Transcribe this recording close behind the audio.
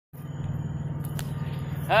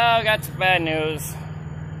Oh, got some bad news.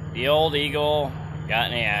 The old Eagle got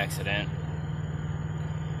in an accident.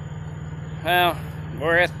 Well,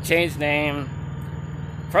 we're going to change the name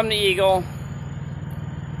from the Eagle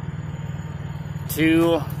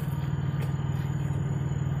to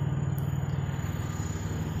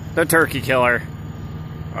the Turkey Killer.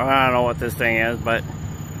 I don't know what this thing is, but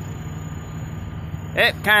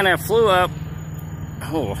it kind of flew up.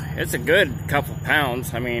 Oh, it's a good couple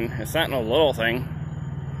pounds. I mean, it's not no little thing.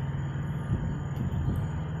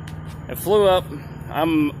 It flew up.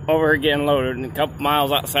 I'm over here getting loaded a couple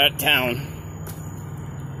miles outside of town.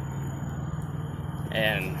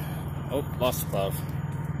 And, oh, lost the glove.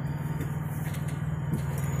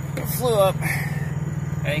 It flew up.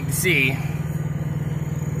 As you can see,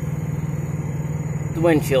 the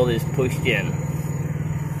windshield is pushed in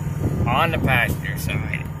on the passenger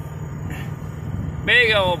side.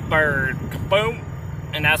 Big old bird, kaboom,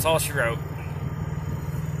 and that's all she wrote.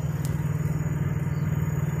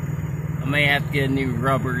 I may have to get a new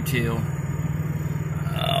rubber too.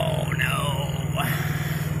 Oh no.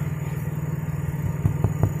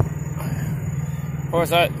 Of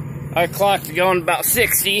course, I clocked it going about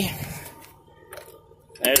 60.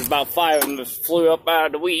 There's about 5 of them that flew up out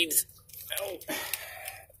of the weeds. Oh.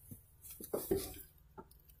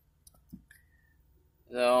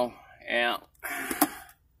 So, yeah.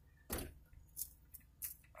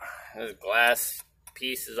 There's glass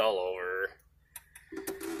pieces all over.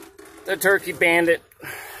 The Turkey Bandit.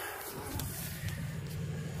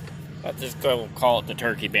 Let's just go call it the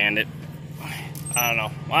Turkey Bandit. I don't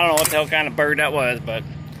know. I don't know what the hell kind of bird that was, but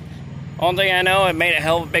only thing I know, it made a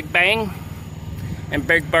hell of a big bang and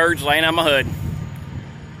big birds laying on my hood.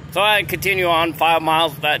 So I continue on 5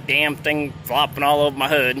 miles with that damn thing flopping all over my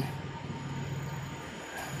hood.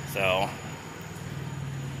 So,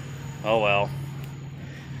 oh well.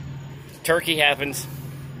 Turkey happens.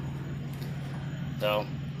 So,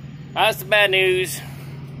 that's the bad news.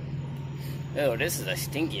 Oh, this is a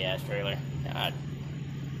stinky ass trailer. God.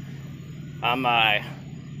 I'm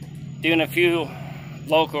doing a few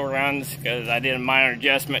local runs because I did a minor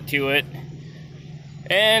adjustment to it.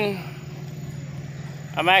 And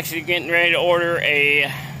I'm actually getting ready to order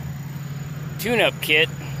a tune-up kit.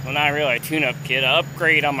 Well, not really a tune-up kit, an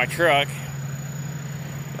upgrade on my truck.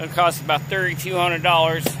 It'll cost about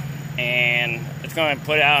 $3,200, and it's going to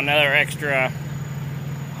put out another extra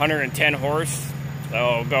 110 horse. So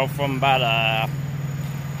it'll go from about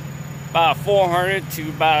 400 to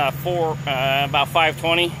about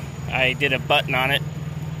 520. I did a button on it,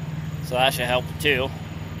 so that should help too.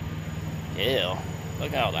 Ew,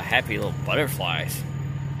 look at all the happy little butterflies.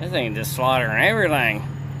 This thing just slaughtering everything.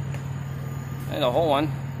 There's a whole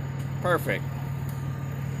one. Perfect.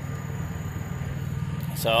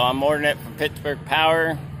 So I'm ordering it from Pittsburgh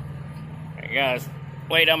Power. I gotta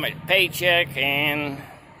wait on my paycheck and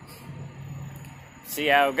see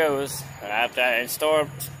how it goes. I have to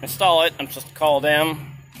install it. I'm supposed to call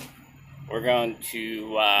them. We're going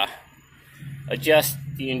to adjust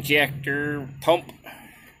the injector pump. In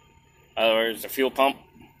other words, the fuel pump.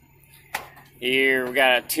 Here we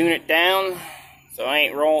gotta tune it down so I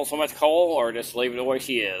ain't rolling so much coal, or just leave it the way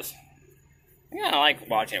she is. Yeah, I like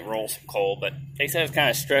watching it roll some coal, but they said it's kind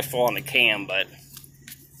of stressful on the cam, but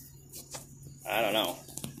I don't know.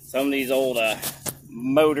 Some of these old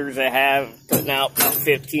motors they have putting out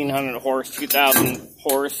 1,500 horse, 2,000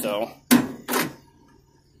 horse, so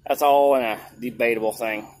that's all in a debatable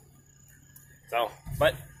thing. So,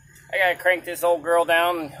 but I gotta crank this old girl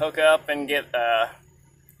down and hook up and get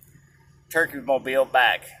Turkey Mobile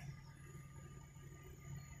back.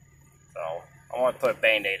 So I want to put a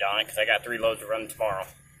Band-Aid on it because I got 3 loads to run tomorrow.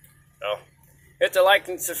 So hit the like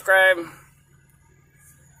and subscribe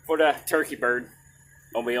for the Turkey Bird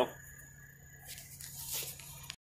Mobile.